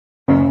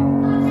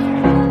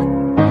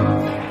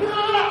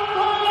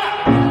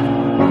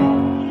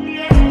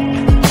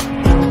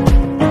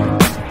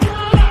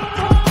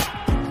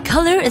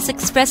is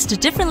expressed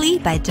differently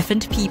by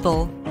different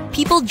people.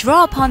 People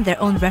draw upon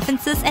their own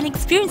references and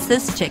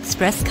experiences to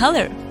express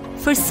color.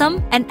 For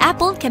some, an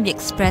apple can be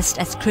expressed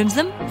as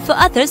crimson, for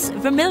others,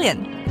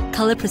 vermilion.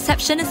 Color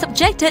perception is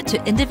subjected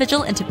to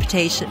individual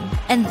interpretation,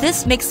 and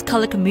this makes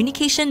color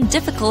communication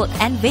difficult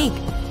and vague.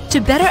 To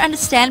better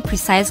understand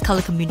precise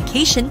color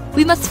communication,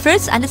 we must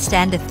first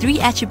understand the three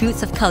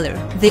attributes of color.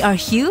 They are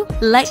hue,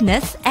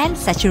 lightness, and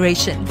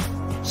saturation.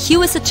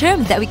 Hue is a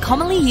term that we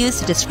commonly use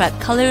to describe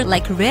color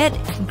like red,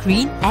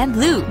 green, and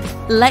blue.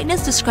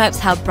 Lightness describes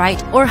how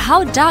bright or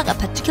how dark a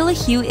particular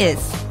hue is.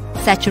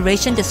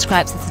 Saturation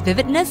describes its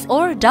vividness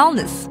or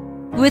dullness.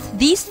 With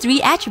these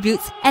three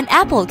attributes, an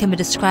apple can be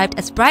described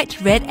as bright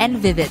red and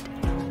vivid.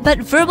 But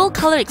verbal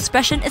color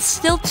expression is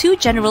still too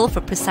general for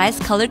precise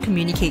color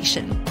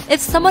communication. If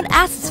someone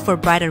asks for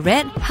brighter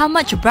red, how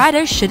much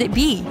brighter should it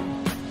be?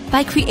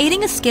 By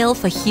creating a scale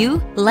for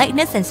hue,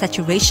 lightness, and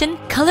saturation,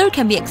 color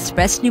can be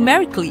expressed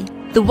numerically.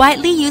 The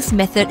widely used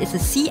method is the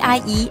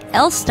CIE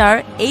L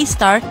star A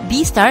star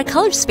B star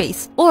color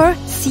space, or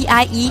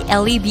CIE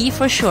LAB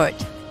for short.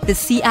 The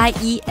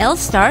CIE L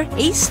star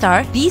A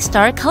star B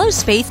star color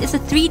space is a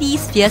 3D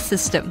sphere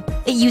system.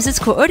 It uses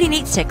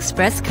coordinates to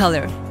express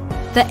color.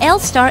 The L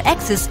star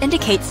axis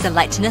indicates the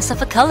lightness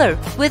of a color,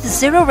 with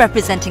 0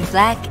 representing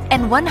black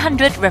and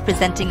 100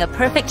 representing a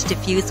perfect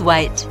diffuse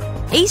white.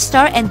 A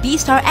star and B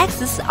star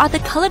axis are the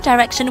color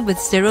direction, with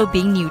 0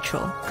 being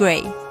neutral,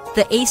 gray.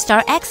 The A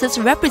star axis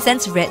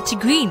represents red to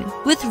green,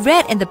 with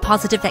red in the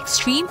positive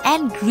extreme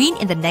and green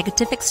in the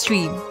negative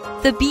extreme.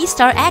 The B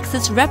star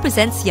axis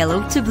represents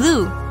yellow to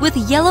blue, with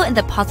yellow in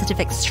the positive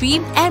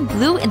extreme and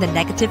blue in the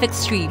negative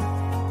extreme.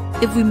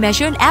 If we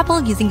measure an apple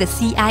using the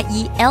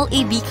CIE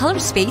LAB color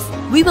space,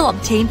 we will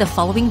obtain the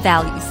following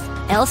values.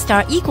 L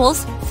star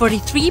equals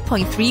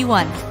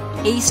 43.31,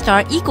 A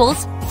star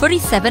equals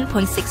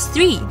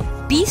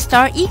 47.63, B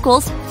star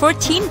equals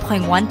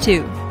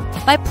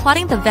 14.12. By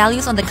plotting the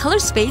values on the color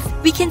space,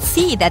 we can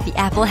see that the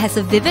apple has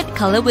a vivid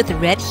color with a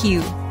red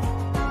hue.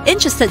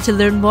 Interested to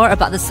learn more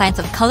about the science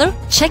of color?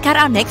 Check out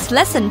our next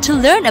lesson to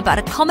learn about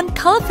a common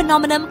color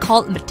phenomenon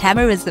called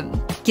metamerism,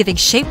 giving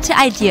shape to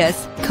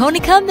ideas.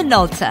 Konica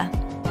Minolta.